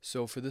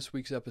So, for this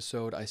week's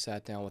episode, I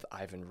sat down with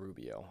Ivan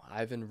Rubio.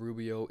 Ivan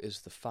Rubio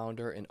is the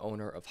founder and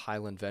owner of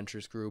Highland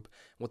Ventures Group.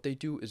 What they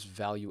do is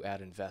value add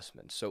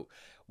investments. So,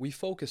 we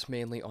focus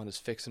mainly on his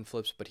fix and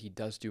flips, but he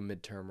does do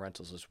midterm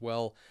rentals as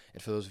well.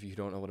 And for those of you who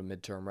don't know what a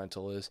midterm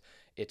rental is,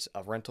 it's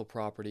a rental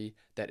property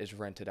that is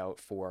rented out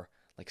for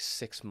like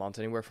 6 months,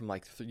 anywhere from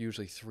like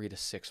usually 3 to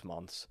 6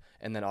 months.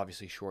 And then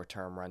obviously short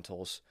term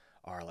rentals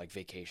are like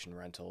vacation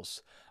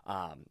rentals.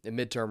 And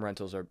midterm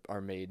rentals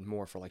are made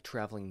more for like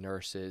traveling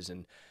nurses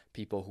and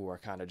people who are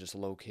kind of just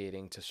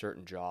locating to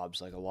certain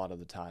jobs. Like a lot of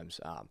the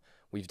times,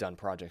 we've done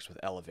projects with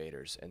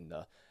elevators, and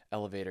the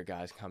elevator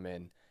guys come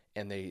in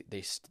and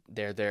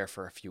they're there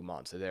for a few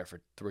months. They're there for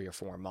 3 or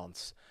 4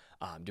 months,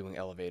 doing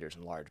elevators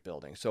in large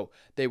buildings. So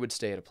they would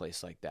stay at a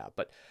place like that.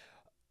 But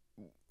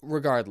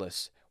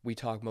regardless, we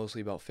talk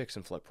mostly about fix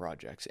and flip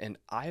projects, and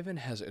Ivan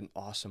has an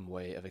awesome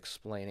way of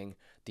explaining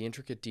the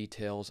intricate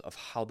details of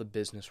how the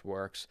business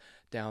works,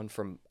 down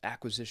from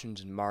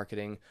acquisitions and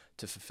marketing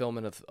to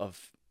fulfillment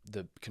of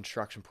the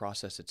construction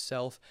process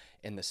itself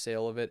and the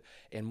sale of it.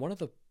 And one of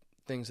the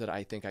things that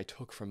I think I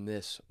took from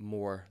this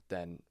more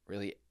than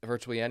really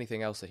virtually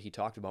anything else that he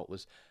talked about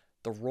was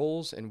the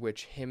roles in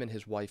which him and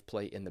his wife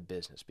play in the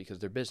business, because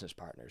they're business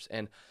partners.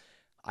 And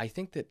I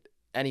think that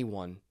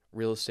anyone,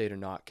 real estate or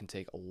not, can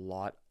take a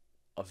lot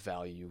of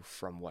value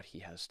from what he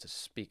has to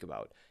speak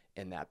about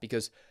in that.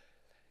 Because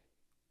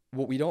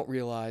what we don't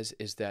realize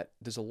is that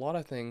there's a lot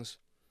of things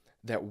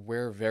that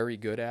we're very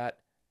good at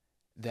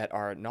that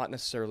are not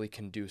necessarily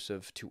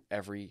conducive to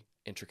every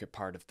intricate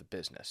part of the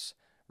business,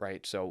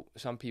 right? So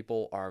some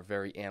people are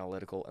very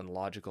analytical and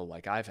logical,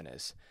 like Ivan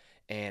is,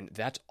 and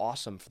that's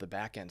awesome for the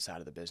back end side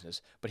of the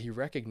business. But he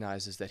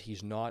recognizes that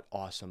he's not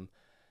awesome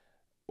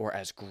or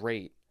as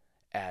great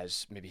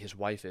as maybe his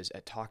wife is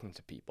at talking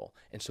to people.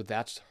 And so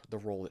that's the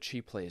role that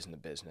she plays in the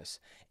business.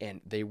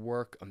 And they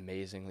work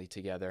amazingly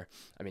together.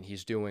 I mean,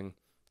 he's doing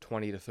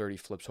 20 to 30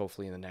 flips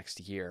hopefully in the next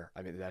year.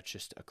 I mean, that's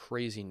just a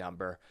crazy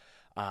number.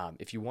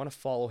 If you want to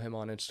follow him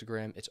on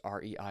Instagram, it's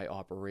REI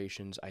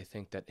Operations. I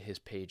think that his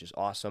page is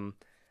awesome.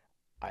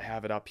 I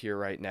have it up here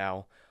right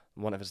now.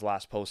 One of his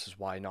last posts is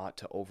why not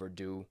to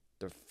overdo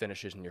the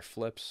finishes in your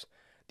flips.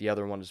 The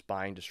other one is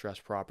buying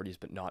distressed properties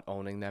but not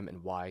owning them,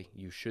 and why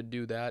you should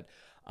do that,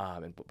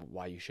 and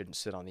why you shouldn't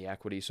sit on the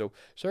equity. So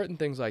certain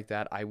things like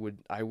that, I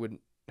would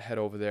head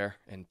over there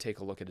and take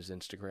a look at his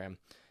Instagram.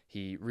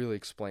 He really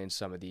explains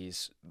some of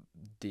these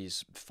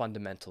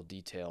fundamental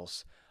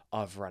details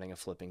of running a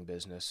flipping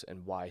business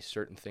and why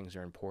certain things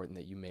are important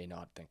that you may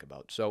not think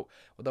about. So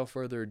without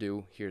further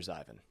ado, here's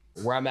Ivan.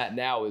 Where I'm at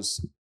now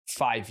is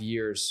 5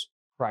 years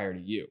prior to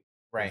you,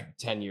 Right.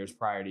 10 years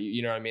prior to you.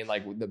 You know what I mean?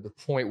 Like the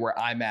point where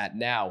I'm at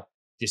now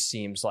just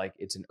seems like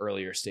it's an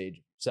earlier stage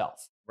of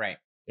yourself. Right.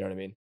 You know what I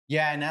mean?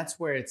 Yeah. And that's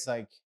where it's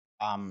like,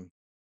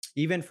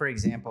 even for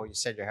example, you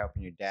said you're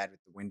helping your dad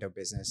with the window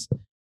business.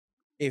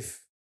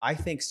 If I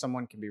think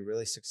someone can be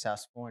really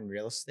successful in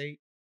real estate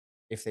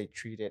if they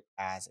treat it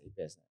as a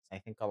business. I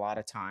think a lot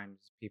of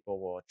times people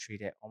will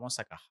treat it almost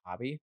like a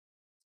hobby,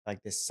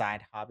 like this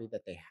side hobby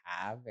that they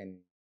have. And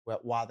well,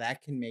 while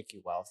that can make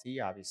you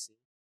wealthy, obviously,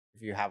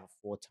 if you have a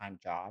full-time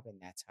job and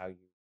that's how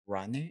you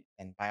run it,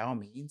 then by all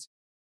means.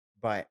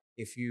 But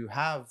if you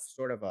have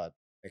sort of a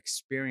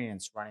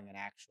experience running an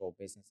actual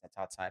business that's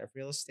outside of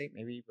real estate,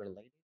 maybe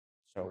related,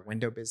 so Right.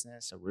 window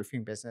business, a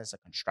roofing business, a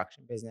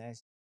construction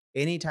business,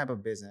 any type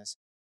of business,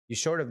 you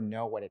sort of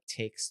know what it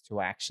takes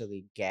to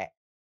actually get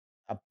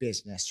a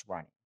business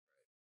running.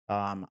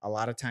 A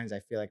lot of times I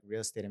feel like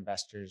real estate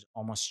investors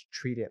almost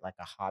treat it like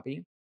a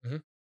hobby.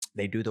 Mhm.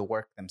 They do the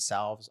work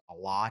themselves a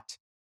lot.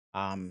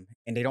 And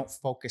they don't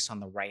focus on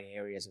the right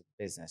areas of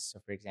the business. So,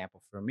 for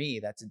example, for me,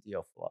 that's a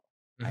deal flow.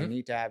 I Mhm.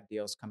 need to have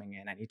deals coming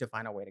in. I need to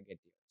find a way to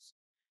get deals.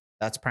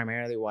 That's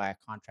primarily why I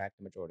contract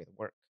the majority of the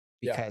work,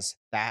 Yeah. because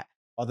that,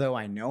 although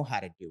I know how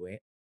to do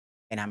it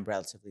and I'm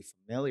relatively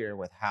familiar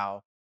with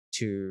how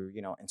to,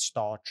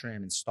 install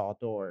trim, install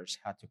doors,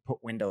 how to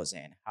put windows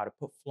in, how to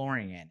put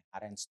flooring in, how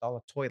to install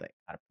a toilet,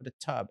 how to put a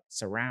tub,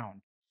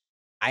 surround.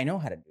 I know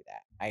how to do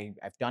that.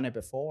 I've done it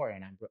before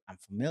and I'm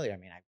familiar. I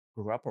mean, I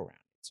grew up around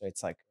it. So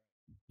it's like,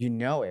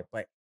 it,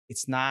 but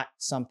it's not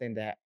something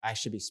that I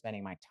should be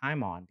spending my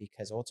time on,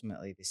 because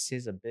ultimately this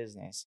is a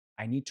business.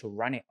 I need to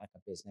run it like a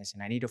business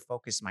and I need to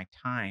focus my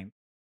time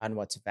on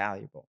what's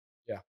valuable.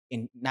 Yeah.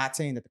 And not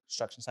saying that the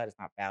construction side is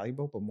not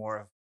valuable, but more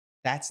of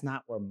that's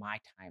not where my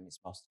time is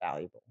most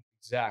valuable.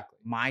 Exactly.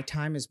 My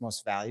time is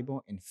most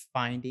valuable in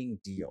finding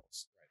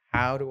deals.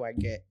 How do I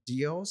get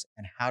deals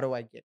and how do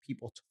I get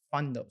people to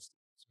fund those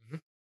deals?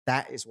 Mhm.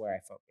 That is where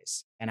I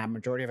focus. And a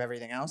majority of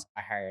everything else,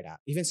 I hire it out.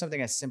 Even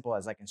something as simple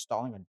as like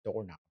installing a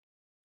doorknob.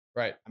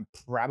 Right. I'm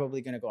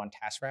probably going to go on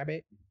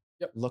TaskRabbit,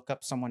 Yep. look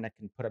up someone that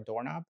can put a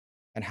doorknob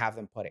and have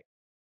them put it.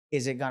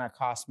 Is it going to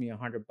cost me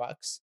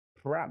 $100?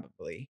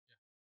 Probably.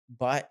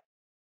 But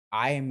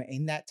I am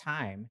in that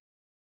time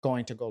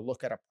going to go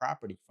look at a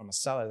property from a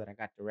seller that I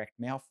got direct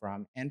mail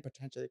from and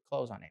potentially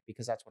close on it,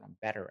 because that's what I'm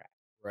better at.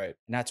 Right.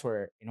 And that's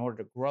where, in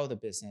order to grow the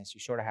business, you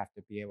sort of have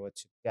to be able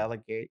to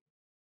delegate,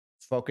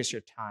 focus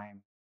your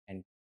time,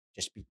 and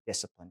just be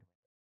disciplined.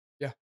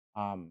 Yeah.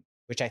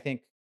 Which I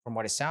think from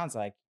what it sounds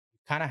like, you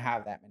kind of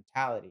have that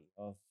mentality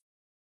of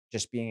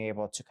just being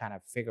able to kind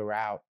of figure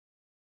out.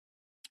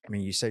 I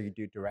mean, you say you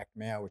do direct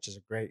mail, which is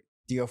a great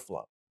deal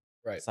flow.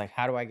 Right. It's like,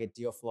 how do I get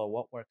deal flow?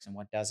 What works and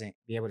what doesn't?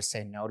 Be able to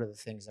say no to the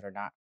things that are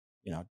not,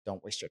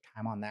 don't waste your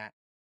time on that,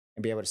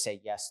 and be able to say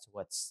yes to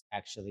what's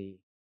actually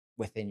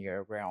within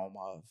your realm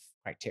of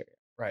criteria.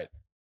 Right.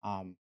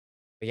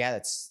 But yeah,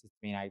 I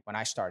mean, when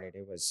I started,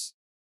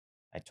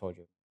 I told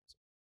you,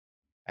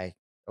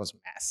 it was a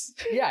mess.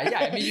 Yeah, yeah.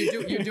 I mean,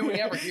 you're doing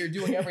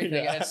everything,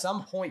 and Yeah. at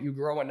some point, you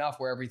grow enough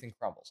where everything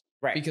crumbles,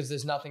 Right. Because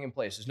there's nothing in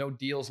place. There's no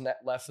deals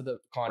left for the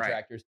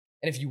contractors,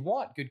 and if you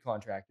want good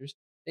contractors,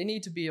 they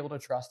need to be able to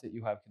trust that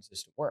you have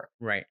consistent work.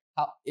 Right.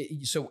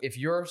 So if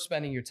you're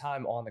spending your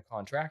time on the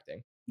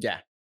contracting,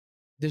 Yeah.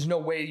 there's no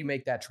way you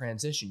make that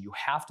transition. You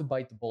have to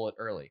bite the bullet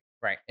early,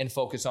 Right. and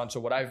focus on. So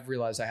what I've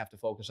realized I have to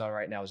focus on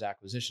right now is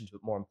acquisitions,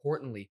 but more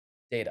importantly,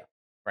 data.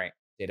 Right.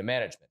 Data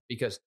management,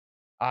 because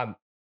I'm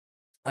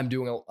I'm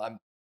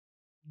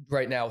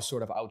right now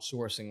sort of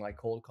outsourcing like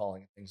cold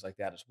calling and things like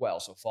that as well.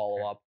 So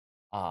follow up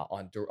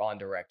on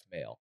direct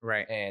mail,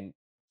 Right. and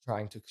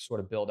trying to sort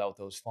of build out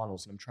those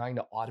funnels. And I'm trying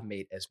to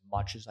automate as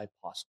much as I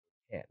possibly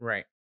can,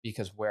 Right.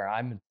 because where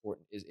I'm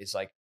important is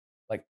like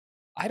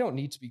I don't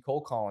need to be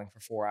cold calling for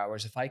 4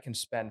 hours if I can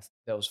spend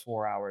those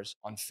 4 hours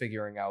on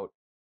figuring out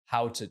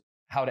how to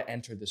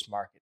enter this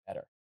market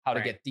better, how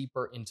to Right. get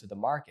deeper into the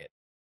market,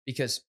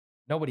 because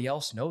nobody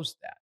else knows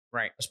that,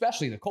 Right.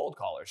 especially the cold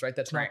callers, right?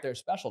 That's not Right. their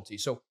specialty.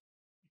 So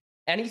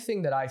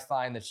anything that I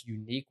find that's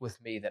unique with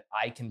me that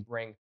I can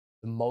bring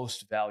the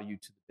most value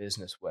to the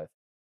business with,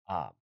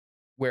 um,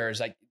 whereas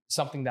like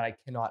something that I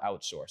cannot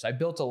outsource. I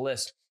built a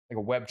list, like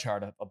a web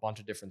chart of a bunch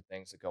of different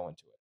things that go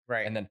into it.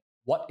 Right. And then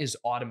what is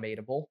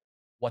automatable,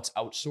 what's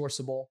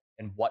outsourceable,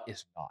 and what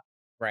is not.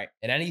 Right.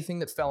 And anything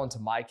that fell into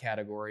my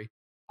category,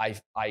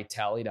 I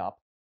tallied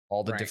up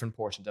all the Right. different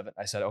portions of it.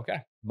 I said,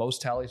 okay,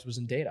 most tallies was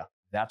in data.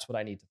 That's what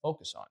I need to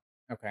focus on.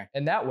 Okay.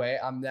 And that way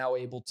I'm now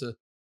able to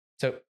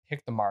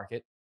pick the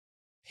market,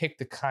 pick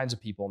the kinds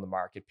of people in the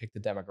market, pick the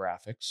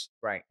demographics,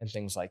 Right. and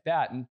things like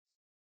that. And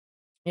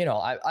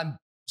I'm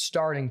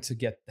starting to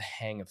get the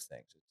hang of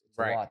things. It's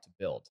Right. a lot to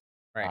build.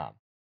 Right. Um,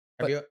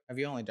 Have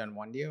you only done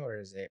one deal, or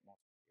is it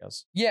multiple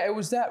deals? yeah, it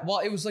was that. Well,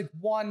 it was like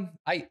one.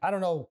 I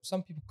don't know.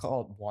 Some people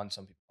call it one.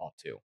 Some people call it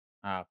two.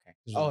 Oh, okay. It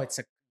was Oh, like- it's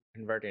a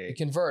converted. It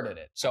converted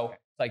it. So Okay.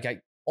 like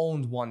I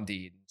owned one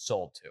deed and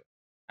sold two.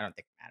 I don't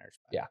think it matters.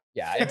 But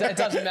Yeah. It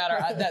doesn't matter.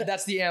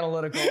 That's the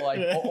analytical, like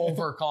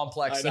over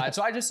complex I know. side.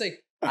 So I just say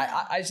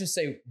I just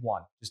say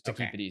one, just to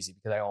keep Okay. it easy,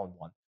 because I own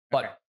one.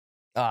 But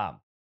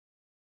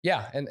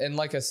yeah, and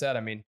like I said,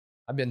 I mean,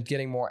 I've been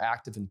getting more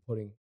active in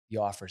putting the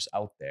offers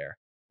out there.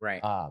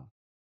 Right.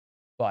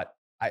 But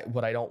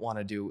what I don't want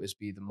to do is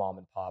be the mom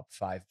and pop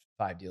five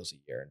deals a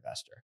year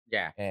investor.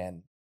 Yeah.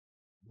 And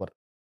what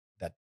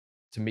that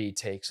to me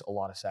takes a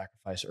lot of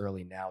sacrifice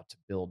early now to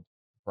build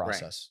the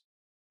process.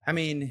 I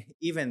mean,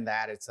 even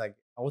that, it's like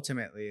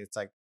ultimately, it's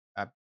like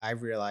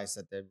I've realized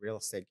that the real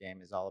estate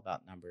game is all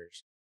about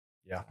numbers.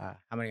 Yeah.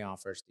 How many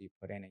offers do you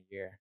put in a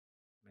year?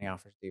 How many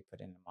offers do you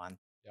put in a month?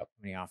 Yep.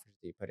 How many offers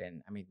do you put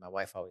in? I mean, my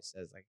wife always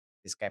says, like,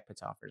 this guy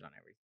puts offers on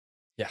everything.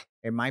 Yeah.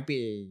 It might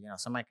be,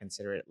 some might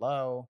consider it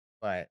low,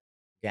 but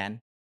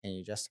again, can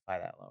you justify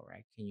that low,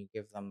 right? Can you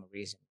give them a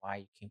reason why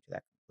you came to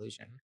that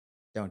conclusion?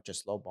 Don't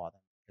just lowball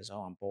them because,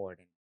 I'm bored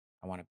and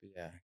I want to be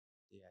a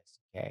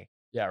DICK.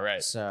 Yeah,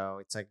 right. So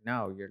it's like,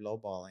 no, you're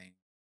lowballing,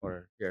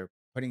 or you're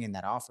putting in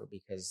that offer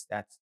because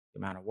that's the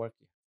amount of work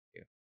you have to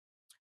do.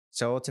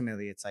 So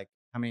ultimately, it's like,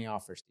 how many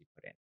offers do you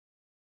put in?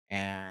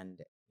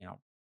 And,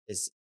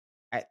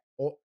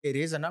 it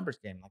is a numbers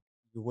game. Like,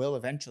 you will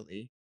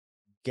eventually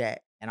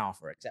get an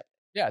offer accepted.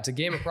 Yeah, it's a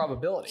game of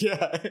probability.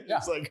 Yeah. Yeah.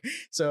 It's like,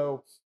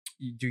 so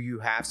do you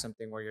have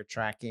something where you're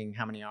tracking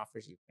how many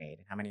offers you've made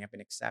and how many have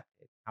been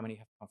accepted? How many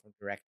have come from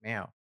direct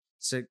mail?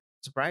 So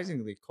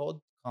surprisingly,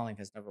 cold calling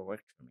has never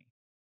worked for me.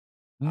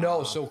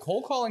 No, so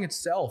cold calling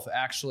itself,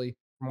 actually,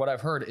 from what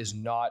I've heard, is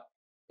not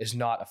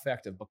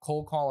effective. But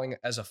cold calling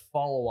as a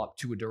follow up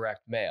to a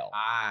direct mail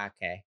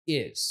Okay.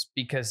 is,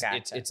 because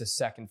Gotcha. it's a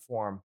second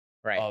form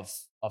Right. of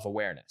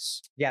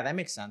awareness. Yeah, that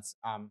makes sense.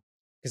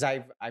 Because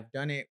I've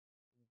done it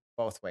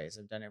both ways.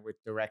 I've done it with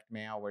direct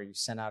mail, where you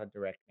send out a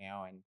direct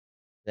mail and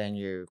then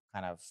you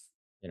kind of,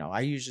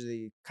 I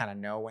usually kind of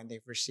know when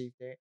they've received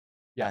it.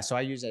 Yeah. So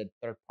I use a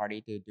third party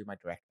to do my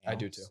direct mail. I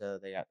do too. So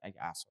I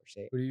outsource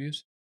it. Who do you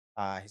use?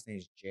 His name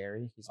is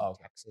Jerry. He's in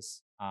Okay.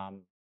 Texas.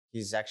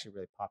 He's actually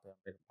really popular on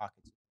Bigger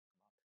Pockets.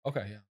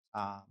 Okay,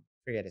 yeah.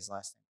 Forget his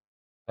last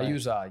name. I But-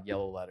 use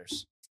yellow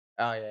letters.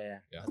 Oh yeah.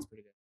 Yeah. That's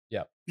pretty good.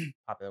 Yeah.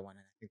 Popular one,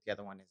 and I think the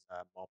other one is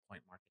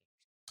Ballpoint Marketing.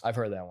 I've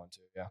heard that one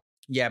too. Yeah.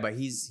 Yeah, but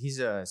he's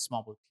a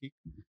small boutique,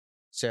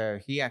 so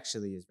he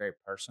actually is very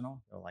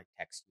personal. He'll like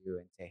text you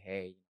and say,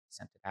 "Hey,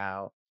 sent it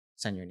out."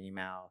 Send you an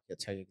email. He'll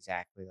tell you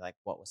exactly like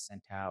what was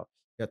sent out.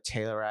 He'll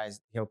tailorize.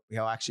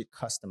 He'll actually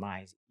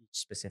customize each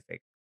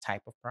specific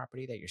type of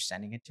property that you're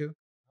sending it to.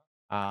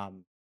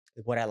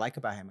 What I like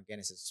about him, again,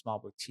 is it's a small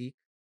boutique,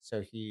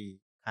 so he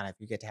kind of,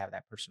 you get to have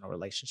that personal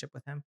relationship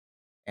with him.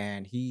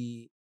 And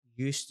he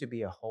used to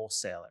be a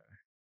wholesaler,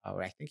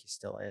 or I think he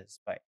still is,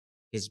 but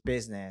his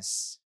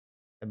business,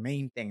 the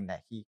main thing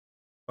that he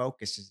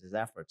focuses his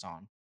efforts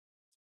on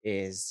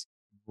is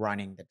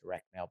running the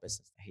direct mail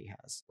business that he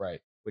has,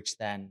 Right. which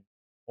then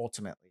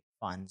ultimately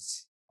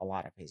funds a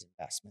lot of his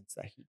investments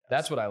that he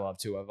That's does. what I love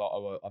too. I've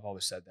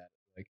always said that.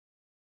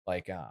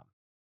 Like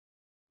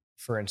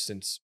for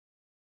instance,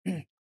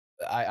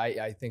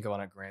 I think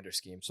on a grander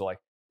scheme. So like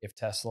if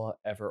Tesla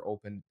ever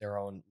opened their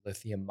own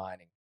lithium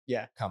mining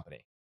Yeah.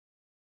 company,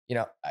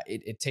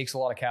 it takes a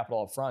lot of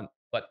capital up front.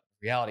 But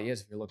reality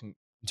is, if you're looking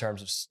in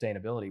terms of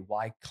sustainability,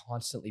 why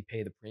constantly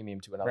pay the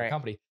premium to another Right.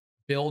 company?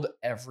 Build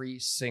every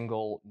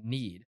single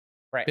need,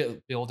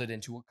 Right. build it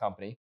into a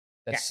company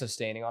Yeah. that's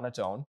sustaining on its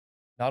own.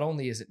 Not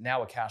only is it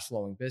now a cash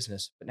flowing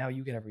business, but now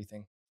you get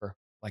everything for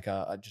like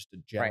just a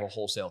general Right.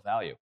 wholesale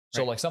value.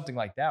 So Right. like something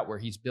like that, where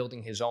he's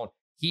building his own,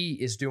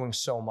 he is doing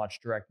so much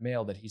direct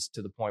mail that he's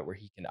to the point where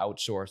he can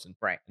outsource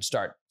Right. and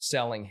start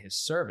selling his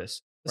service.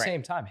 At the Right.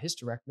 same time, his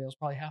direct mail is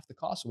probably half the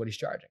cost of what he's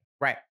charging.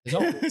 Right. His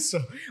own. So,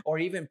 or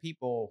even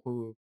people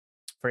who,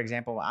 for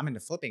example, I'm in the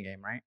flipping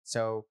game, right?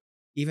 So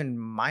even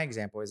my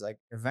example is like,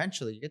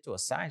 eventually you get to a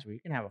size where you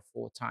can have a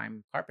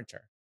full-time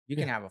carpenter. You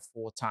can Yeah. have a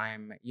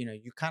full-time,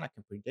 you kind of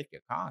can predict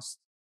your cost.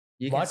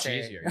 You can Much say,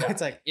 easier. Yeah.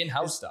 it's like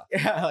in-house stuff.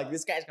 Yeah, like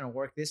this guy's gonna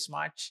work this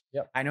much.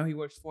 Yep. I know he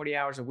works 40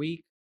 hours a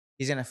week.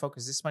 He's gonna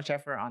focus this much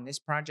effort on this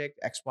project,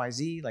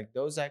 XYZ. Like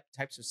those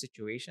types of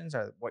situations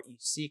are what you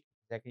seek.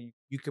 Like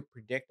you could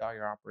predict all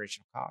your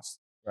operational costs.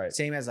 Right.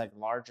 Same as like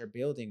larger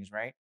buildings,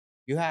 right?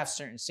 You have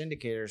certain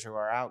syndicators who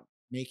are out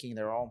making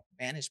their own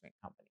management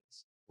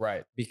companies.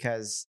 Right.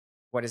 Because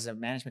what is a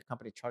management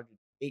company charging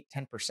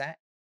 8-10%?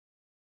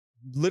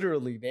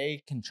 Literally,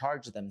 they can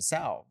charge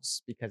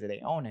themselves because they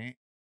own it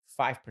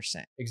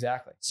 5%.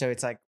 Exactly. So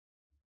it's like,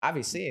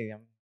 obviously,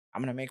 I'm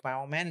going to make my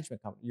own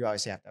management company. You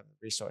obviously have to have the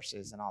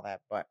resources and all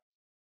that, but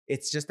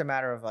it's just a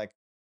matter of like,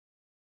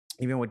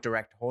 even with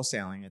direct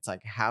wholesaling, it's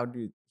like,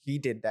 he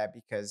did that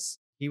because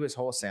he was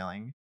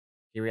wholesaling.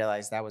 He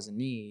realized that was a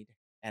need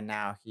and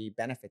now he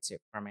benefits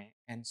it from it.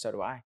 And so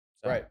do I.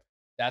 So, Right.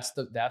 That's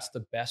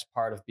the best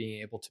part of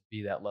being able to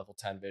be that level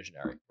 10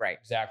 visionary. Right.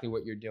 Exactly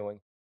what you're doing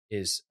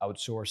is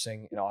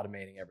outsourcing and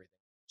automating everything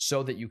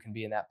so that you can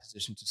be in that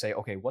position to say,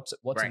 okay, what's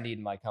a need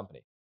in my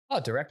company? Oh,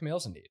 direct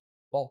mail's a need.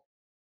 Well,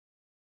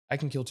 I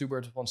can kill two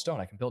birds with one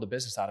stone. I can build a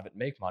business out of it,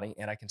 make money,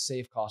 and I can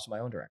save costs of my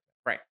own direct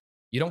mail. Right.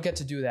 You don't get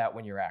to do that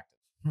when you're active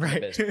in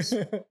Right. business.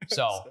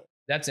 So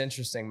that's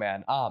interesting,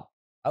 man. I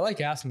like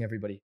asking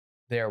everybody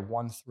their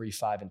 1, 3,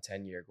 5, and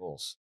 10-year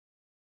goals.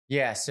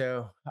 Yeah.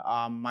 So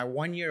my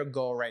 1 year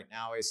goal right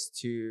now is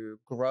to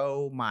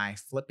grow my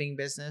flipping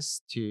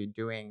business to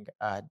doing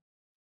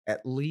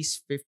at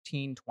least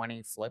 15,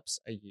 20 flips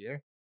a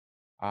year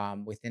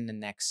within the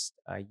next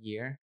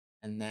year.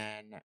 And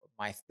then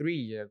my 3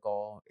 year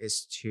goal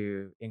is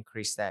to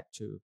increase that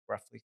to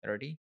roughly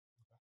 30.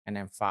 And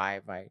then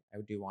 5, I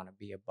do want to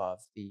be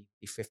above the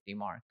 50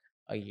 mark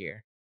a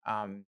year.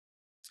 Um,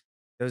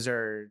 those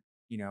are,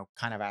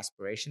 kind of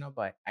aspirational,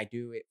 but I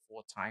do it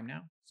full time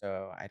now.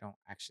 So I don't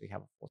actually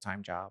have a full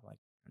time job, like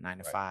 9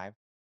 to 5.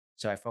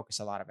 So I focus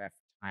a lot of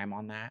time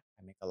on that.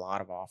 I make a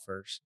lot of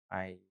offers.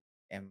 I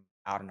am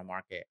out in the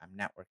market. I'm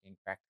networking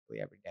practically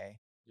every day,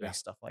 doing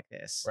stuff like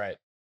this. Right.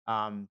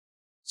 Um,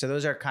 so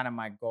those are kind of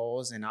my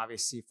goals. And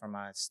obviously from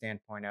a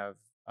standpoint of,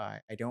 I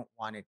don't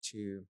want it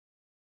to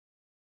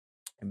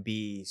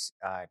be,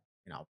 I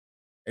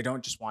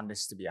don't just want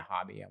this to be a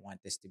hobby. I want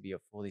this to be a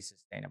fully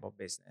sustainable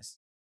business.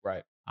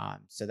 Right.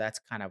 So that's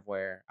kind of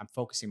where I'm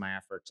focusing my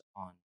efforts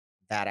on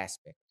that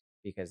aspect,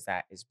 because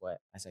that is what,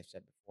 as I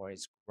said before,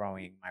 is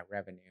growing my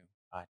revenue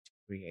to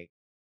create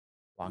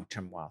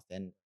long-term wealth.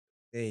 And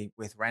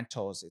with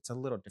rentals, it's a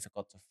little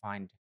difficult to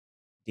find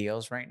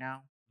deals right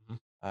now,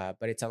 Mhm.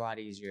 but it's a lot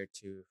easier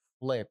to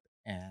flip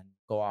and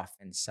go off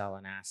and sell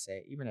an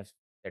asset, even if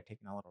they're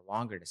taking a little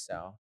longer to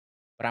sell.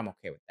 But I'm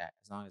okay with that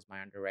as long as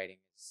my underwriting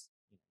is,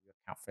 you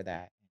account for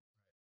that.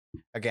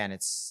 Again,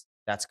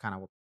 that's kind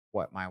of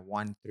what my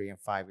 1, 3, and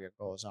 5 year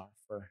goals are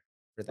for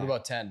What that.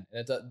 about 10?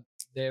 And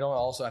they don't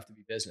also have to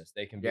be business.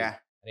 They can be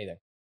anything.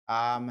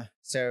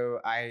 So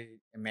I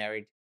am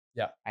married.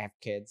 Yeah. I have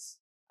kids.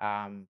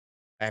 I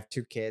have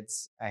 2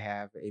 kids. I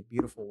have a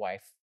beautiful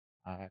wife,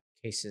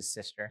 Case's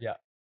sister. Yeah.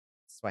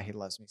 That's why he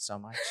loves me so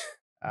much.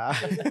 And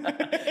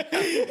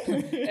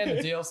the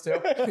deals too.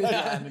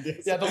 And the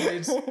deals. Yeah, the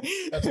leads.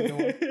 That's a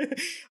good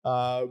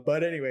one.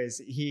 But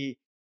anyways,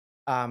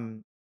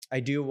 I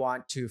do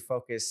want to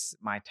focus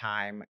my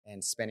time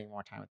and spending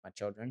more time with my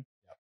children.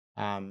 Yep.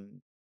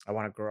 I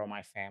want to grow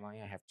my family.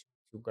 I have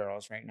two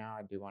girls right now.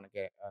 I do want to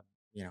get,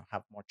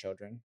 have more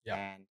children. Yep.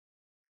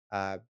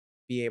 And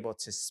be able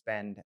to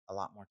spend a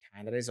lot more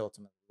time. That is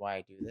ultimately why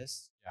I do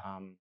this. Yeah.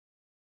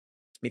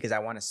 Because I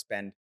want to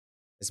spend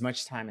as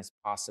much time as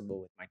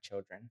possible with my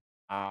children.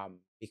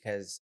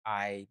 Because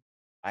I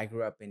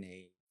grew up in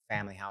a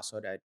family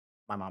household.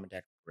 My mom and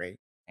dad were great,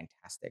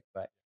 fantastic,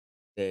 but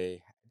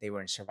they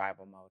were in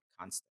survival mode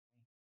constantly.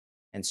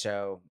 And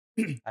so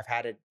I've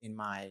had it in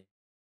my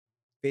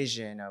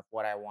vision of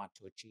what I want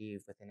to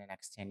achieve within the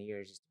next 10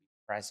 years is to be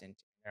present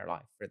in their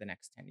life for the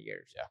next 10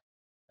 years.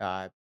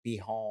 Yeah. Be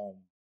home,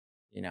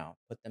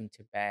 put them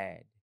to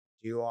bed,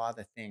 do all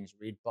the things,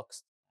 read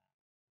books,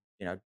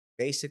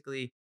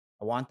 basically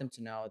I want them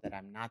to know that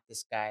I'm not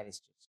this guy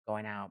that's just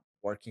going out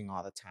working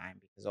all the time,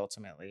 because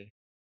ultimately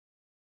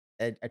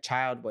a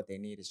child, what they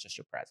need is just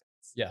your presence.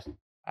 Yes.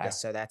 Yeah.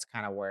 So that's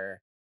kind of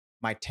where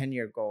my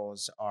 10-year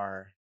goals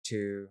are,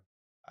 to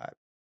uh,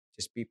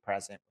 just be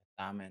present with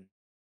them and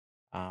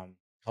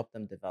help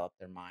them develop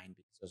their mind,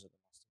 because those are the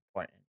most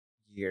important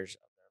years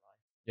of their life.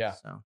 Yeah.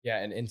 So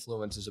Yeah. And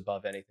influence is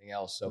above anything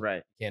else. So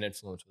right. you can't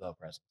influence without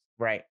presence.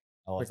 Right.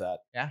 I love that.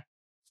 Yeah.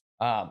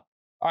 All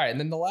right. And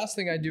then the last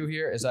thing I do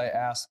here is I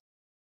ask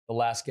the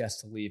last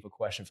guest to leave a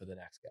question for the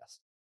next guest.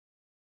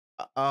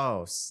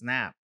 Oh,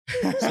 snap.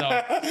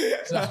 So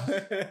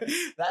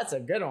That's a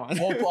good one.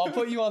 Well, I'll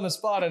put you on the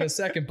spot in a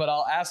second, but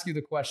I'll ask you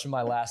the question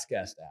my last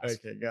guest asked.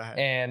 Okay, go ahead.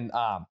 And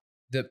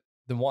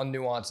the one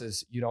nuance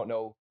is you don't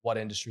know what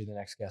industry the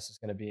next guest is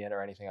going to be in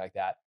or anything like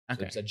that. So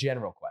Okay. it's a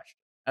general question.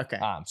 Okay.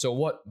 So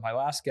what my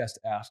last guest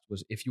asked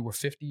was, if you were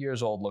 50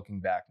 years old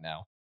looking back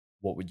now,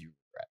 what would you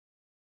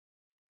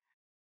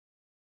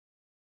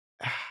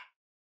regret?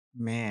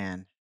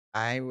 Man,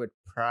 I would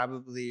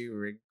probably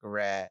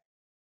regret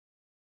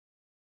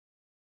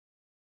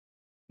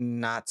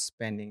not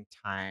spending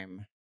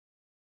time.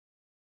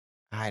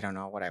 I don't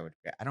know what I would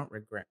regret. I don't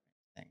regret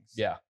things.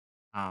 Yeah.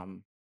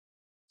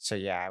 So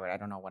yeah, I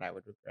don't know what I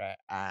would regret.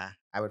 I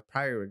would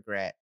probably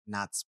regret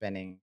not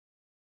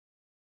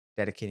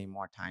dedicating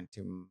more time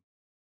to.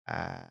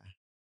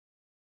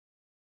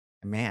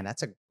 Man,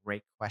 that's a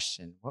great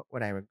question. What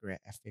would I regret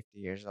at 50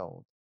 years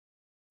old?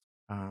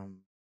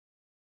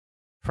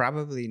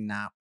 Probably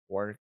not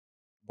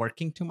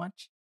working too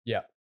much.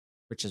 Yeah.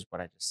 Which is what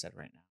I just said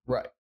right now.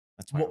 Right.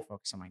 That's why I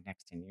focus on my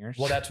next 10 years.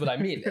 Well, that's what I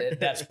mean.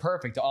 That's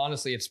perfect.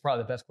 Honestly, it's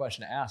probably the best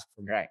question to ask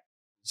for me. Right.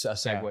 So a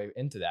segue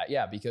into that.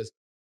 Yeah, because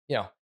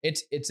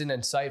it's an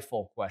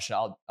insightful question.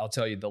 I'll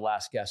tell you, the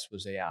last guest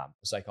was a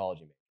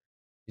psychology major.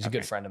 He's a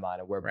good friend of mine,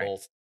 and we're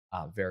both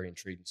very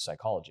intrigued in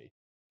psychology,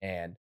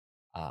 and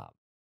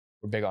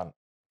we're big on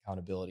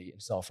accountability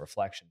and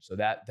self-reflection. So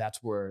that's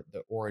where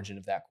the origin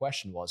of that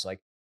question was.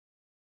 Like,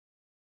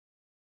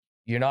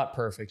 you're not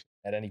perfect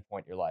at any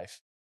point in your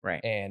life. Right.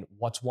 And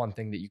what's one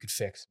thing that you could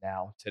fix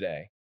now,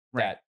 today,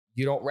 that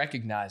you don't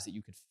recognize that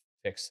you could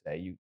fix today?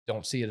 You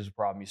don't see it as a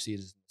problem. You see it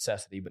as a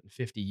necessity, but in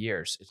 50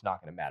 years, it's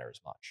not going to matter as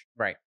much.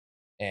 Right.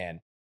 And,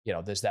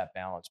 there's that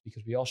balance,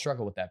 because we all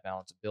struggle with that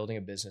balance of building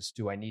a business.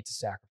 Do I need to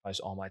sacrifice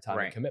all my time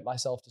and commit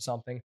myself to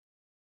something?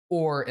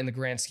 Or in the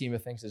grand scheme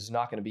of things, it's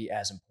not going to be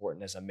as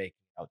important as I'm making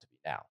it out to be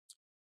now.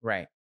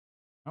 Right.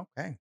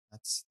 Okay.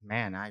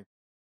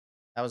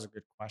 That was a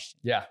good question.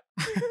 Yeah.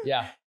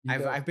 Yeah.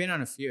 I've been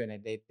on a few,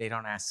 and they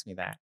don't ask me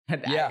that.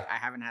 Yeah. I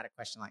haven't had a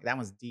question like that.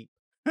 One's deep.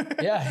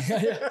 Yeah.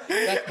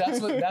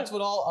 That's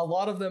what a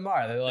lot of them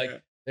are. They're like,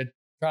 they're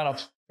trying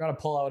to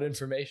pull out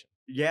information.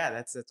 Yeah,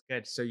 that's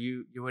good. So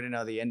you wouldn't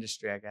know the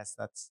industry, I guess.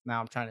 Now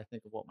I'm trying to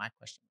think of what my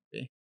question would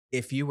be.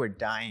 If you were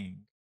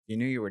dying, you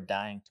knew you were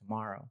dying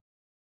tomorrow,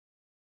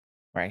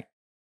 right?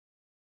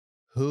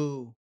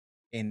 Who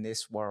in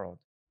this world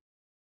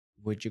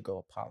would you go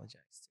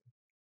apologize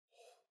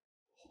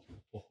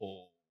to?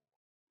 Whoa.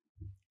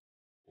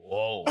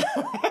 Whoa.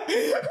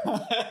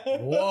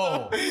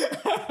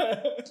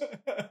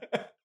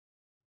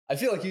 I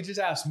feel like you just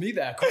asked me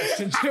that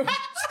question too.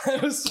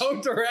 It was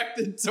so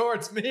directed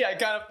towards me. I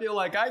kind of feel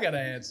like I got to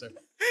answer.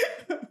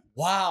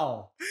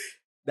 Wow.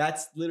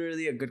 That's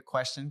literally a good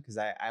question, because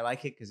I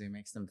like it, because it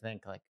makes them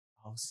think like,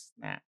 oh,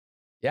 snap.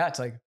 Yeah, it's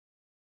like,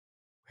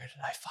 where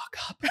did I fuck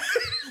up?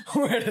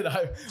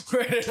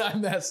 Where did I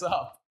mess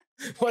up?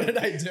 What did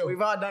I do?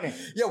 We've all done it.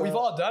 Yeah, we've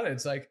all done it.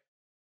 It's like,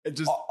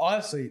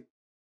 honestly,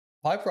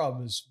 my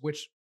problem is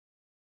which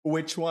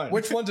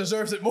one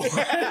deserves it more? You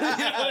know what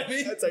I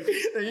mean? It's like,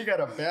 you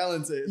gotta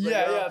balance it.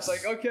 It's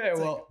like, okay,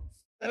 well,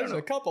 there's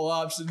a couple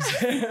options.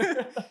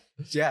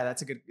 Yeah,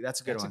 that's a good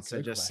one.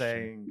 So just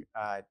saying,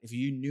 if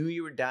you knew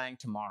you were dying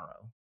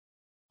tomorrow,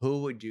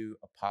 who would you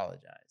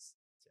apologize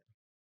to?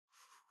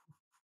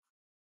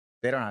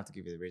 They don't have to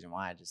give you the reason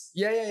why.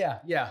 Yeah,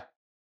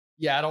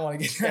 I don't want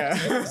to get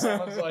that.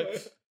 Someone's like,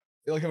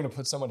 I feel like I'm going to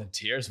put someone in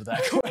tears with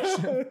that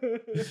question.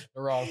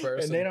 The wrong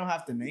person. And they don't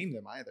have to name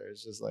them either.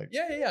 It's just like,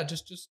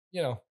 just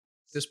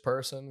this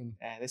person.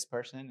 This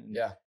person. And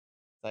yeah.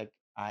 Like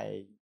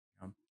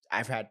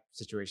I've had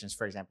situations,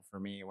 for example, for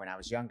me when I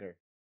was younger,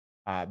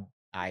 I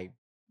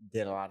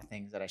did a lot of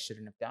things that I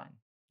shouldn't have done.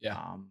 Yeah.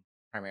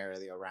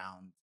 Primarily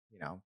around,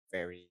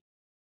 very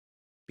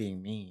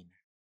being mean.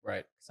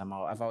 Right. Because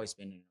I've always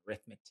been an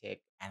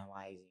arithmetic,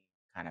 analyzing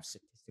kind of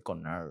statistical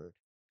nerd.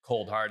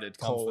 Cold-hearted.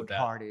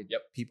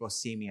 Yep. People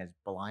see me as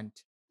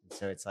blunt. And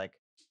so it's like,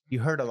 you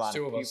hurt a lot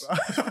of people.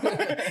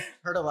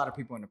 Hurt a lot of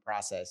people in the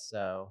process.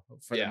 So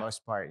for the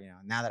most part,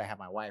 now that I have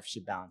my wife,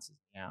 she balances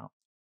me out.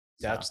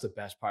 That's the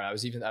best part. I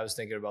was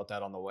thinking about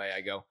that on the way.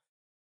 I go,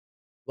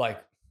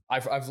 like,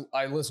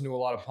 I listen to a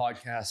lot of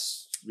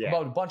podcasts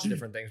about a bunch of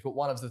different things, but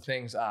one of the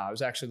things I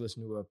was actually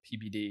listening to a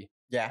PBD,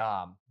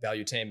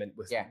 Valuetainment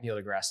with Neil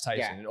deGrasse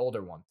Tyson, an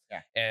older one,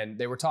 and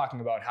they were talking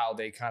about how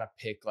they kind of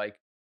pick like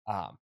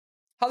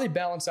how they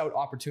balance out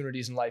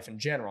opportunities in life in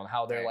general, and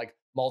how they're like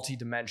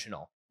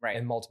multi-dimensional,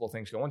 and multiple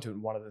things go into it.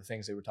 And one of the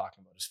things they were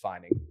talking about is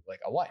finding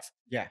like a wife,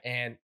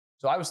 and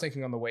so I was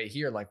thinking on the way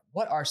here, like,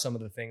 what are some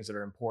of the things that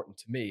are important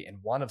to me? And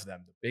one of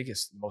them, the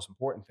biggest, the most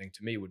important thing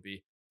to me would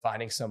be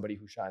finding somebody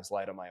who shines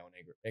light on my own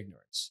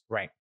ignorance.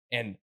 Right.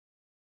 And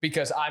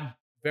because I'm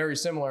very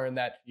similar in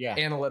that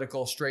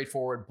analytical,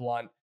 straightforward,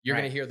 blunt, you're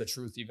going to hear the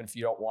truth even if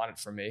you don't want it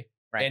from me.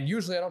 Right. And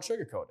usually I don't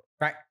sugarcoat it.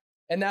 Right.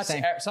 And that's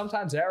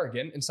sometimes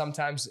arrogant and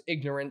sometimes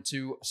ignorant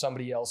to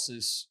somebody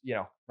else's,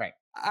 Right.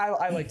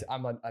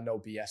 I'm a no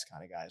BS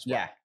kind of guy as well.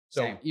 Yeah.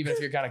 So even if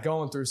you're kind of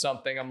going through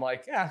something, I'm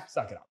like,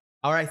 suck it up.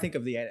 Or I think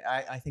of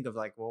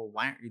like, well,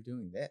 why aren't you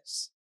doing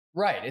this?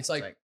 Right. It's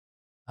like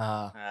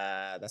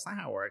that's not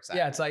how it works.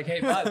 Yeah. It's like,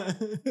 hey,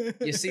 bud,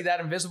 you see that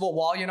invisible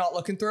wall you're not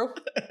looking through?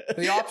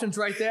 The option's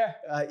right there.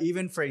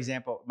 Even for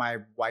example, my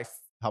wife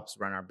helps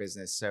run our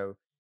business. So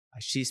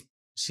she's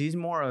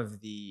more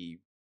of the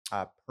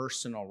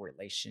personal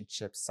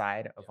relationship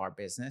side of our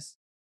business.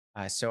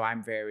 So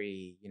I'm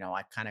very,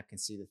 I kind of can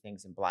see the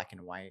things in black and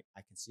white.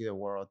 I can see the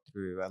world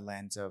through a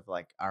lens of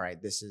like, all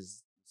right, this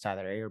is it's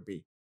either A or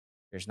B.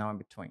 There's no in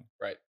between.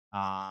 Right.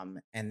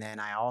 And then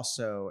I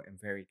also am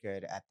very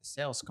good at the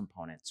sales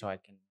component. So I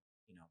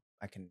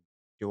can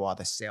do all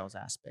the sales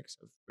aspects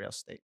of real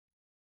estate,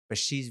 but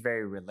she's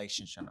very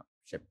relationship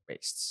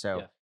based.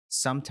 So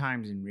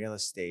sometimes in real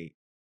estate,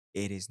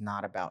 it is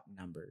not about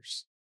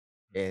numbers.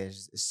 It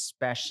is,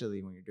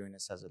 especially when you're doing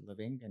this as a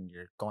living and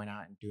you're going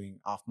out and doing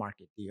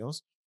off-market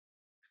deals,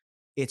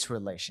 it's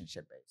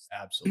relationship based.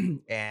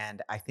 Absolutely.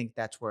 And I think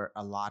that's where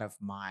a lot of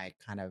my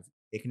kind of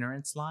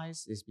ignorance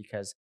lies, is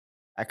because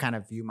I kind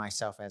of view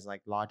myself as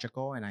like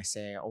logical and I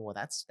say, oh, well,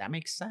 that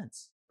makes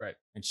sense. Right.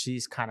 And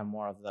she's kind of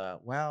more of the,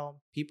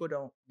 well, people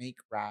don't make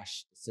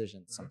rash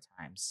decisions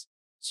sometimes.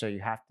 So you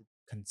have to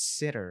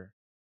consider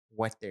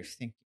what they're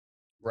thinking.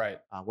 Right.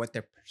 What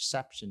their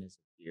perception is of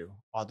you.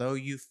 Although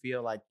you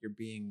feel like you're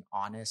being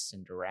honest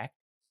and direct,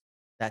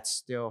 that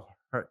still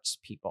hurts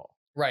people.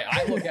 Right.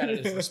 I look at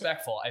it as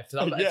respectful.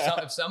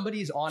 If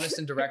somebody's honest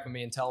and direct with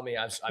me and tell me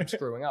I'm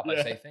screwing up,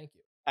 I say thank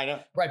you. I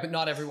know. Right. But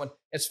not everyone.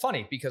 It's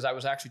funny because I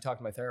was actually talking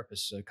to my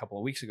therapist a couple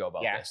of weeks ago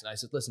about this. And I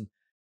said, listen,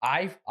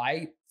 I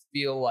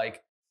feel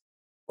like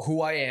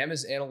who I am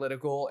is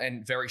analytical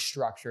and very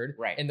structured.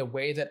 Right. And the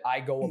way that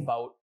I go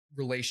about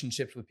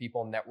relationships with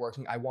people and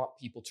networking, I want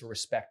people to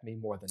respect me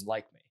more than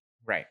like me.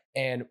 Right.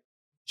 And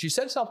she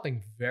said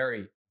something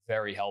very,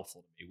 very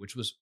helpful to me, which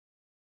was,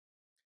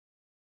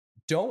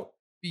 don't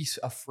be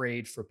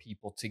afraid for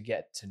people to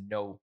get to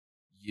know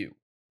you.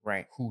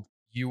 Right. Who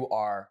you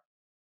are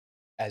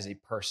as a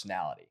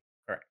personality.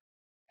 Correct.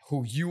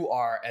 Who you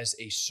are as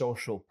a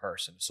social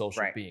person,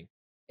 social being.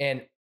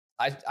 And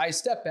I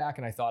stepped back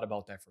and I thought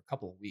about that for a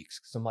couple of weeks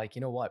because I'm like,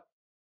 you know what?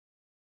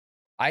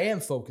 I am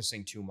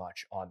focusing too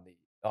much on the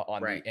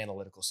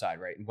analytical side,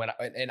 right?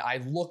 And I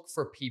look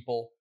for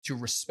people to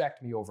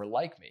respect me over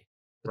like me.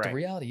 But the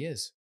reality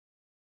is,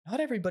 not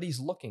everybody's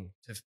looking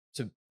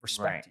to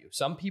respect you.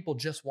 Some people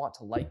just want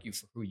to like you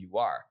for who you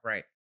are.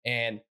 Right.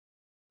 And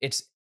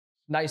it's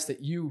nice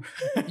that you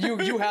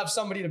have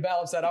somebody to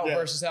balance that out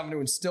versus having to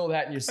instill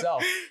that in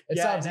yourself. It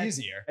sounds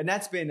easier. And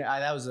that's been,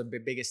 that was the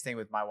biggest thing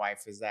with my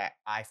wife, is that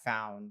I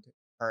found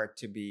her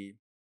to be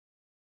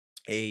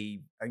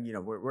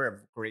we're a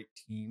great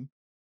team.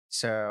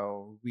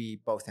 So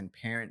we both in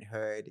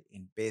parenthood,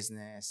 in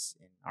business,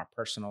 in our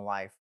personal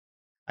life,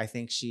 I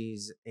think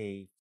she's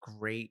a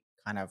great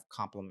kind of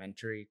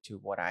complementary to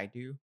what I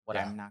do, what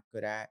I'm not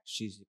good at.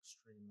 She's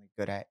extremely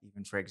good at,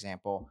 even for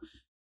example,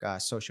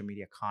 social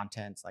media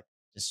contents, like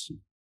just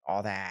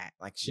all that.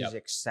 Like she's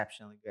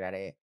exceptionally good at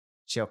it.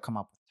 She'll come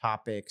up with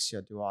topics.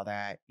 She'll do all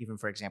that. Even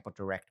for example,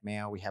 direct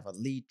mail. We have a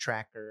lead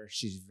tracker.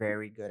 She's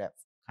very good at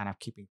kind of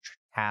keeping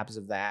tabs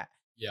of that.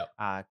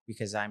 Yeah.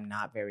 Because I'm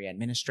not very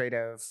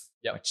administrative,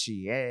 but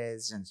she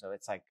is. And so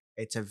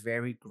it's a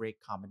very great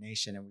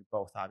combination. And we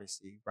both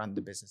obviously run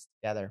the business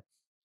together.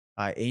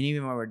 And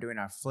even when we're doing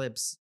our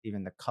flips,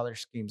 even the color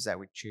schemes that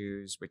we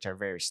choose, which are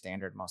very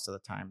standard most of the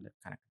time, they're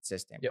kind of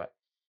consistent. But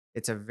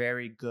it's a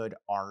very good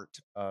art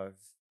of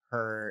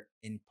her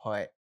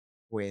input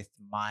with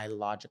my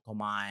logical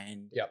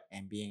mind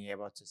and being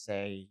able to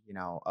say,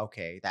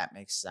 okay, that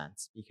makes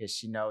sense, because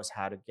she knows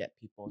how to get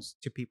people's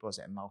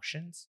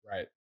emotions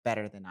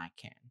better than I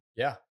can.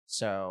 Yeah.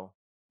 So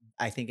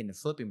I think in the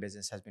flipping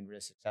business has been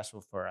really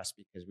successful for us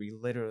because we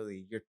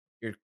literally,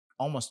 you're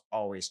almost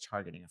always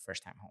targeting a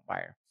first-time home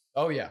buyer.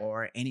 Oh yeah.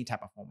 Or any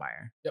type of home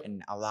buyer. Yep.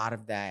 And a lot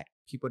of that,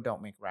 people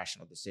don't make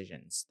rational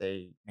decisions.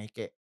 They make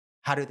it,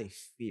 how do they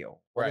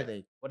feel? What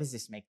does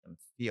this make them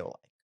feel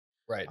like?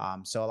 Right.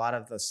 So a lot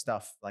of the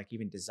stuff, like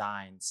even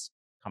designs,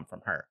 come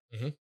from her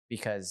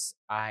because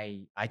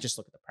I just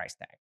look at the price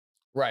tag.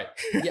 Right.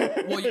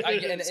 Yeah. Well,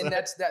 and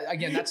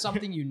that's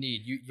something you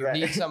need. You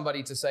need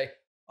somebody to say,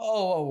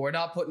 oh, we're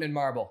not putting in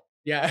marble.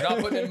 Yeah. We're not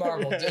putting in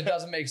marble. It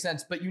doesn't make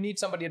sense. But you need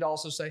somebody to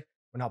also say,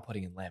 we're not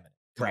putting in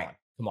laminate.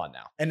 Come on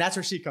now. And that's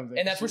where she comes in.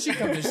 And that's where she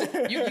comes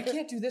in. You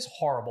can't do this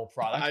horrible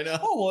product. I know.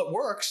 Oh, well, it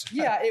works.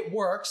 Yeah, it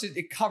works.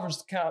 It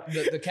covers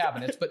the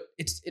cabinets, but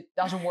it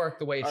doesn't work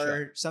the way it should.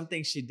 Or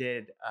something she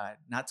did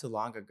not too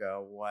long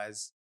ago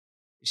was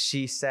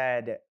she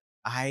said,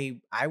 I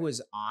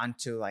was on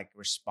to like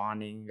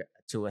responding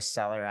to a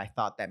seller. I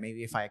thought that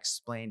maybe if I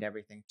explained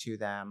everything to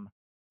them,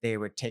 they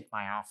would take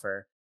my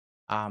offer.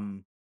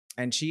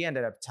 And she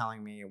ended up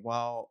telling me,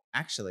 well,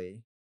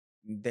 actually,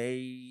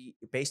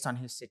 based on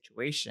his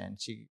situation,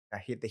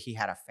 he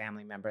had a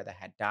family member that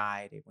had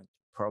died. It went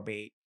through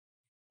probate,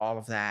 all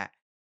of that.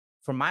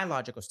 From my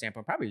logical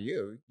standpoint, probably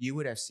you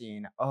would have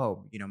seen,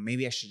 oh,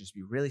 maybe I should just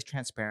be really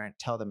transparent,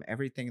 tell them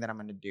everything that I'm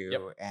going to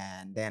do,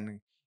 and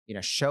then,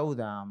 show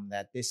them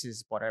that this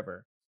is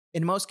whatever.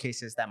 In most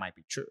cases, that might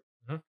be true.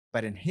 Mm-hmm.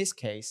 But in his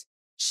case,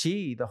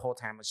 she the whole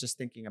time was just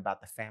thinking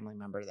about the family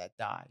member that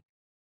died.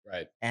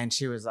 Right. And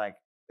she was like,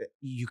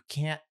 you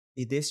can't,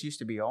 this used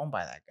to be owned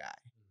by that guy.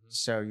 Mm-hmm.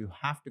 So you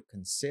have to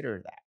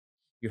consider that.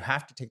 You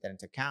have to take that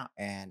into account.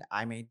 And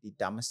I made the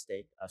dumb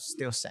mistake of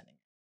still sending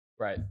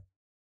it. Right.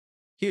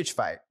 Huge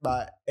fight,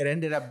 but it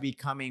ended up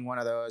becoming one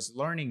of those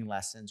learning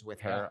lessons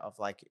with her of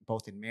like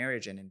both in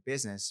marriage and in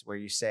business where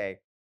you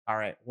say, all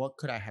right, what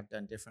could I have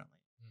done differently?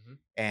 Mm-hmm.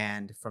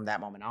 And from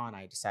that moment on,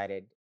 I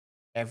decided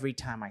every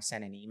time I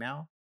send an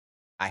email,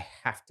 I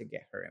have to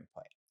get her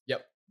input.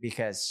 Yep.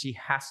 Because she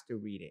has to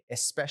read it,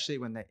 especially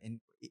when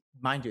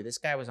mind you, this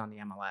guy was on the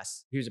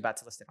MLS. He was about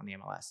to list it on the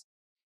MLS.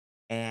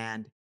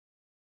 And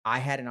I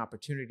had an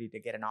opportunity to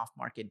get an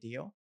off-market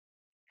deal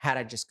had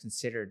I just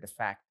considered the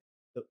fact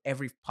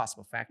every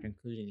possible factor,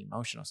 including the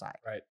emotional side.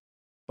 Right.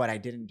 But I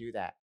didn't do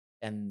that.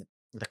 And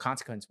the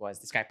consequence was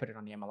this guy put it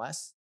on the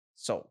MLS,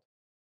 sold.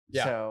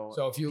 Yeah.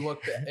 So if you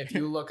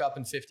look up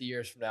in 50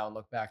 years from now and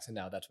look back to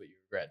now, that's what you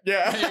regret.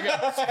 Yeah. There you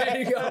go. There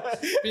you go.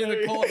 Being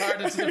the cold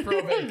heart into the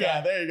probate. Yeah,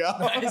 there you go.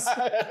 Nice.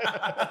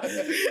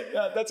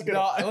 Yeah, that's a good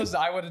no, one. listen,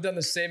 I would have done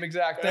the same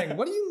exact thing.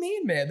 What do you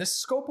mean, man? This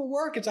scope of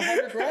work, it's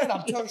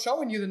 $100,000. I'm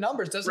showing you the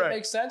numbers. Doesn't it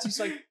make sense? He's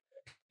like,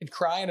 and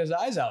crying his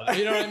eyes out.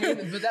 You know what I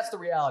mean? But that's the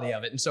reality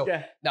of it. And so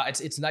no,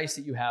 it's nice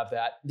that you have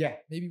that. Yeah.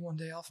 Maybe one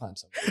day I'll find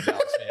something to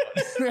balance me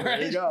out.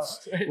 There you go.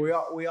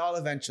 We all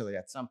eventually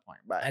at some point,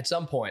 but at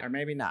some point. Or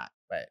maybe not.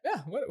 But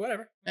yeah,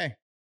 whatever. Hey,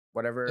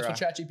 whatever. That's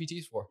what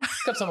ChatGPT's for.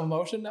 Got some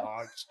emotion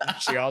now.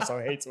 She also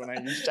hates when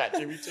I use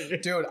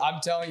ChatGPT. Dude,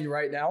 I'm telling you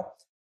right now,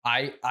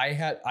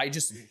 I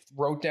just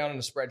wrote down in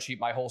a spreadsheet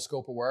my whole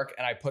scope of work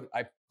and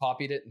I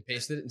copied it and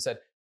pasted it and said,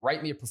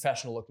 write me a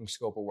professional looking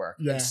scope of work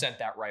and sent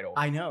that right over.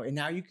 I know. And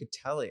now you could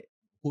tell it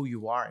who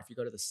you are. If you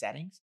go to the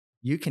settings,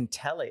 you can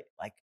tell it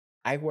like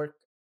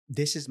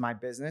this is my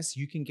business.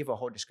 You can give a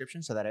whole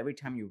description so that every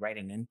time you write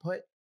an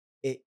input,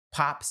 it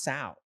pops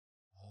out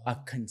a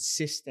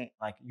consistent,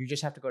 like you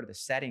just have to go to the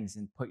settings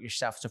and put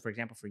yourself. So for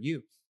example, for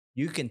you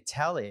can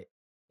tell it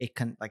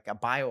can like a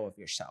bio of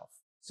yourself.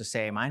 So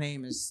say, my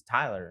name is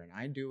Tyler and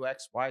I do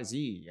X, Y,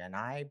 Z and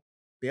I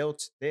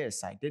built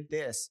this, I did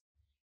this.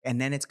 And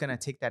then it's going to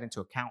take that into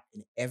account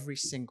in every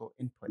single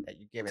input that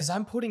you give it. Because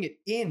I'm putting it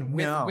in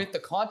with the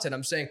content.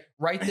 I'm saying,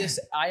 write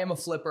this. I am a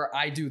flipper.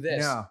 I do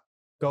this. No,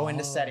 go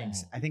into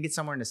settings. I think it's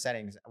somewhere in the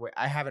settings.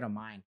 I have it on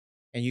mine.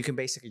 And you can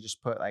basically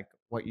just put like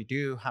what you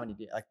do, how many,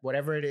 like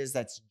whatever it is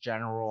that's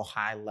general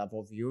high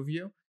level view of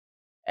you.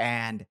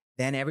 And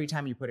then every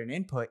time you put an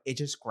input, it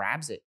just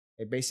grabs it.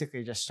 It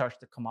basically just starts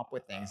to come up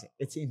with things.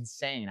 It's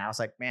insane. I was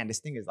like, man, this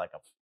thing is like a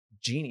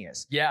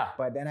genius. Yeah.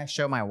 But then I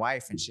show my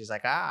wife and she's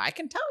like, I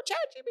can tell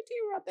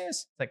ChatGPT wrote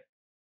this. It's like,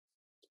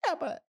 yeah,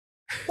 but.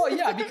 Well,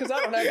 yeah, because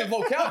I don't have the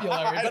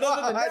vocabulary. But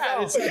other than that,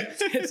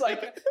 it's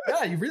like,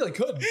 yeah, you really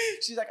could.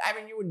 She's like, I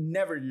mean, you would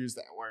never use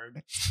that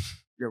word.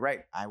 You're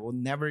right. I will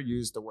never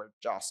use the word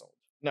jostled.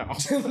 No.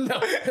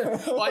 No.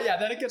 Well, yeah,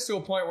 then it gets to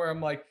a point where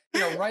I'm like,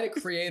 write it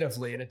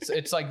creatively. And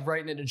it's like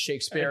writing it in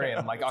Shakespearean.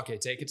 I'm like, okay,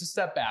 take it a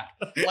step back.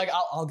 Like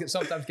I'll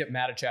sometimes get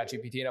mad at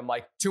ChatGPT and I'm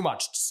like, too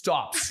much.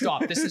 Stop.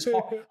 This is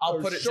I'll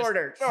put it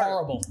shorter.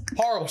 Horrible,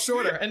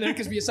 shorter. And then it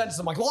gives me a sentence.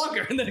 I'm like,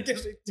 longer. And then it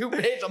gives me 2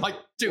 pages. I'm like,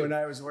 dude. When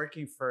I was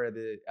working for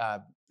the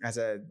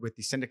with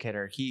the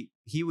syndicator,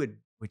 he would,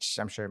 which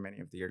I'm sure many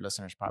of your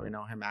listeners probably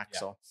know him,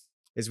 Axel,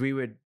 is we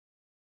would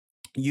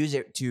use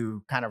it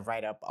to kind of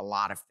write up a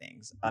lot of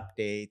things,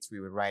 updates. We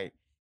would write,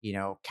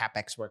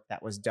 CapEx work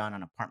that was done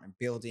on apartment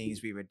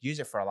buildings. We would use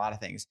it for a lot of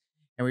things.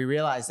 And we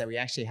realized that we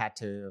actually had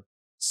to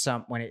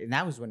and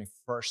that was when it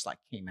first like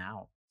came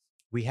out,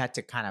 we had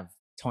to kind of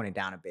tone it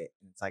down a bit.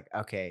 And it's like,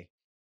 okay,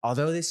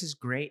 although this is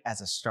great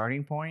as a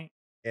starting point,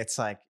 it's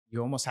like,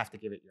 you almost have to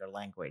give it your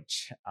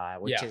language,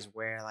 which is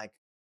where like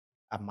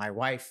my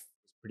wife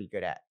is pretty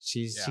good at.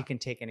 She can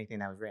take anything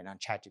that was written on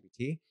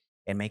ChatGPT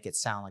and make it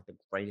sound like the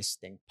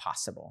greatest thing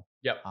possible.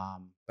 Yep.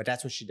 But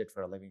that's what she did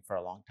for a living for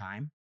a long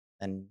time.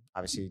 And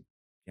obviously,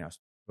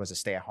 was a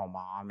stay-at-home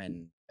mom,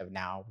 and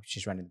now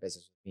she's running the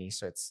business with me.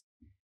 So it's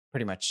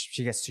pretty much,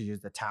 she gets to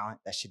use the talent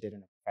that she did in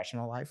a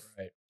professional life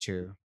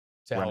to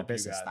run a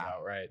business now.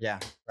 Out, right. Yeah.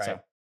 Right. So,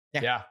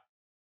 yeah.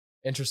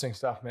 Interesting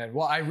stuff, man.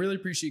 Well, I really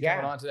appreciate you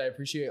coming on today. I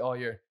appreciate all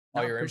your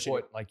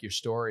input, like your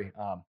story.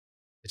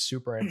 It's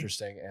super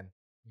interesting. And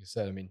like I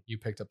said, I mean, you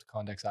picked up the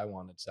context I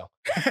wanted. So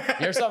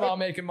you're somehow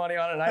making money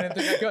on it. And I didn't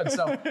think I could.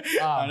 So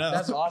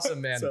that's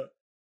awesome, man.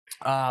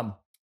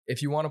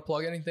 If you want to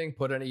plug anything,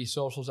 put any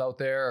socials out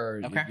there,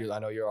 or I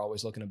know you're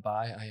always looking to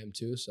buy. I am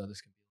too. So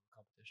this can be a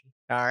competition.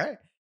 All right.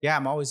 Yeah,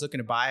 I'm always looking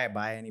to buy. I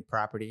buy any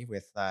property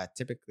with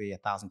typically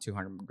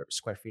 1,200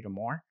 square feet or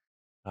more.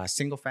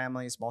 Single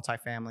families,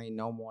 multifamily,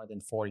 no more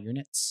than 4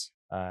 units.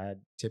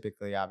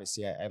 Typically,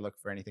 obviously, I look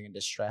for anything in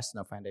distress,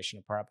 no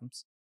foundational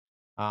problems.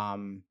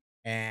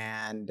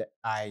 And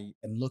I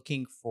am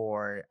looking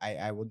for,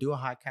 I will do a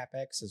high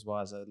CapEx as well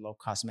as a low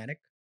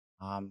cosmetic.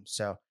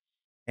 So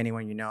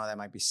anyone that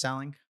might be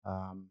selling,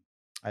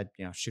 I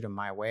shoot them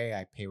my way.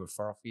 I pay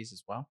referral fees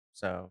as well.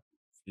 So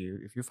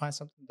if you find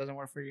something that doesn't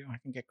work for you, I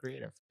can get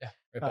creative. Yeah,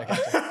 right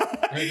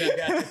back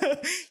at you.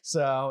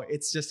 So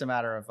it's just a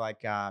matter of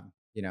like,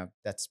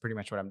 that's pretty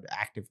much what I'm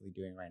actively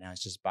doing right now.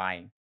 It's just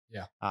buying.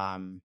 Yeah.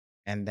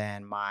 And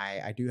then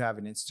I do have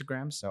an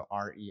Instagram, so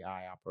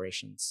REI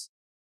Operations.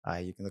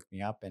 You can look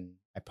me up, and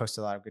I post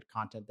a lot of good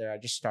content there. I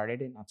just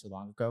started it not too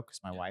long ago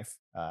because my wife,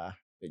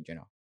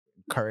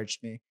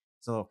 encouraged me.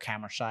 It's a little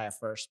camera shy at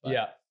first,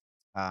 but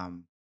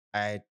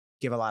I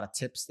give a lot of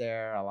tips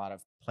there, a lot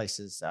of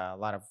places, a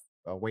lot of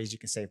ways you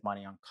can save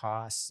money on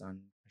costs, on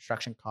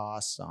construction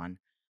costs, on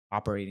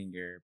operating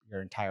your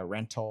entire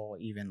rental,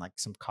 even like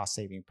some cost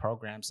saving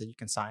programs that you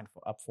can sign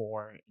up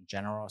for in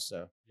general.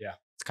 So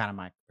it's kind of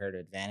my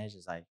comparative advantage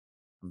is like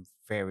I'm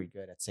very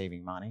good at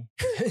saving money.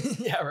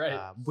 Yeah,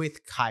 right. With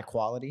high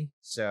quality.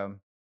 So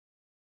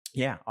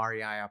yeah,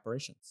 REI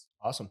Operations.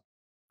 Awesome.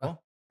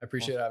 Cool. I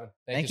appreciate it, Ivan.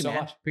 Thank you so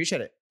man. much.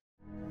 Appreciate it.